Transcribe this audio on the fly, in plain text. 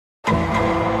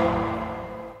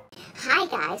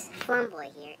guys,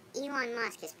 Formboy here. Elon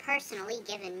Musk has personally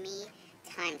given me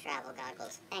time travel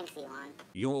goggles. Thanks, Elon.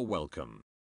 You're welcome.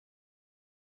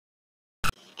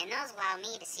 And those allow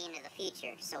me to see into the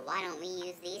future, so why don't we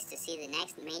use these to see the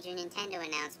next major Nintendo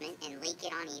announcement and leak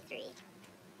it on E3?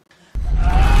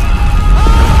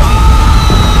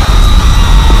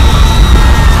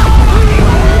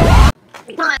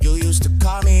 You used to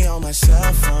call me on my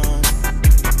cell phone.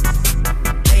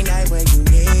 Late night when you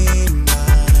need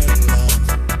my love.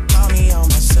 Call me on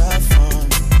my cell phone.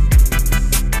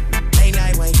 Late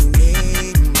night when you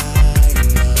need my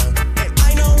love. Hey,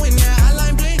 I know when that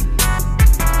hotline blink,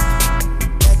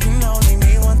 that can only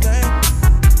mean one thing.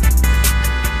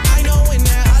 I know when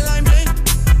that hotline blink,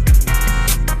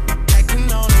 that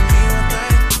can only mean one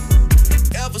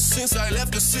thing. Ever since I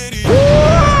left the city.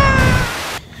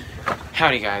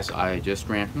 Howdy guys, I just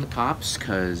ran from the cops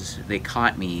because they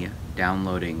caught me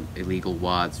downloading illegal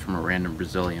WADs from a random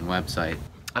Brazilian website.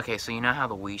 Okay, so you know how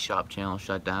the Wii Shop channel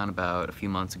shut down about a few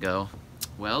months ago?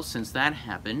 Well, since that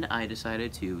happened, I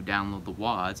decided to download the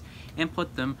WADs and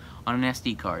put them on an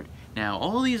SD card. Now,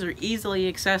 all these are easily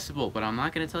accessible, but I'm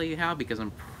not going to tell you how because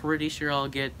I'm pretty sure I'll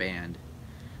get banned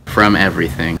from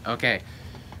everything. Okay,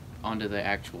 onto the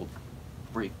actual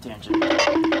brief tangent.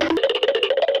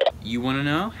 You want to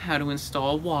know how to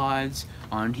install WADs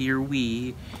onto your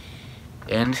Wii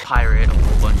and pirate a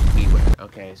whole bunch of WiiWare.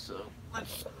 Okay, so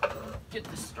let's get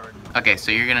this started. Okay,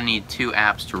 so you're going to need two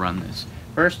apps to run this.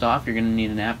 First off, you're going to need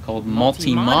an app called WAD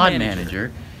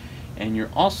Manager. And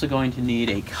you're also going to need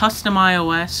a custom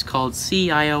iOS called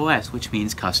CIOS, which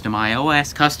means custom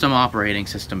iOS, custom operating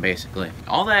system, basically.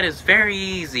 All that is very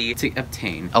easy to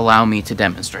obtain. Allow me to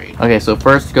demonstrate. Okay, so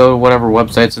first go to whatever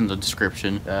website's in the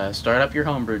description. Start up your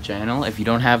homebrew channel. If you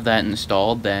don't have that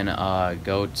installed, then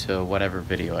go to whatever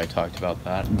video I talked about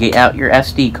that. Get out your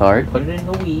SD card, put it in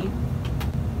the Wii.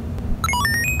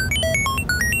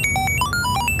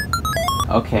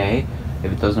 Okay,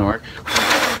 if it doesn't work,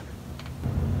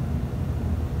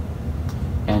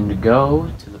 and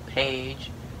go to the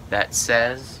page that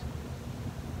says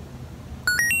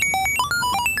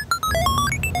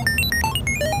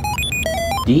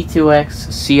D2X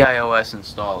CIOS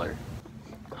installer.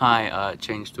 Hi,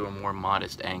 change to a more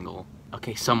modest angle.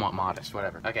 Okay, somewhat modest,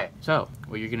 whatever. Okay, so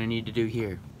what you're gonna need to do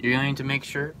here, you're going to make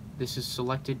sure this is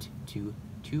selected to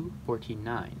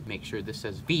 249. Make sure this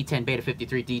says V10 Beta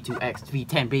 53 D2X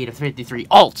V10 Beta 53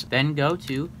 Alt. Then go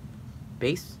to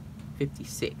base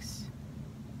 56.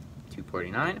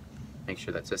 249. Make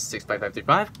sure that says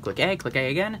 65535. Click A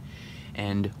again,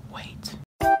 and wait.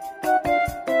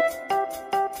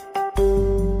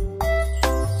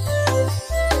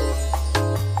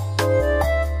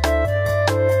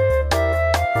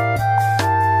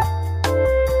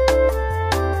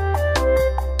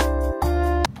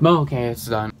 Okay, it's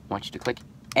done. I want you to click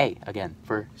A again.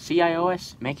 For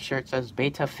CIOS, make sure it says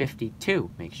Beta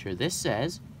 52. Make sure this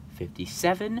says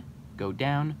 57. Go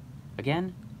down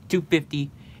again.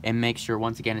 250, and make sure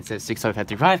once again it says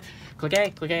 65535. Click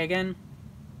A again,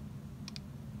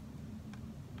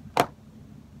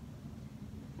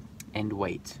 and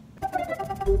wait.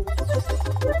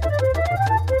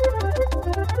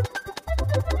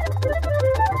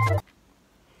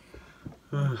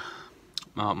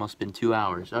 Oh, it must have been 2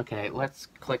 hours. Okay, let's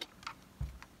click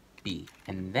B.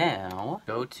 And now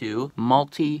go to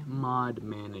WAD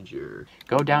Manager.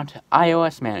 Go down to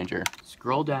iOS Manager.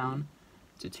 Scroll down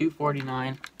to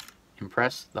 249 and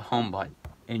press the home button,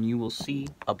 and you will see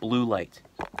a blue light.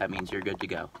 That means you're good to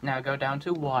go. Now go down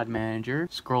to WAD Manager,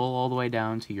 scroll all the way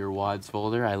down to your WADs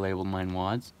folder. I labeled mine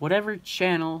WADs. Whatever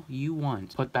channel you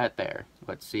want, put that there.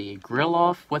 Let's see, Grill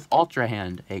Off with Ultra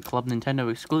Hand, a Club Nintendo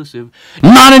exclusive.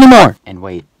 Not anymore! And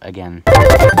wait, again.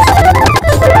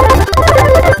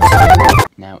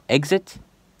 Now exit,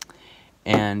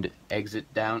 and exit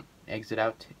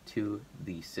out to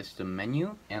the system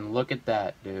menu, and look at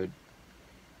that, dude.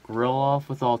 Grill Off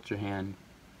with Ultra Hand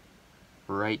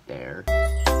right there.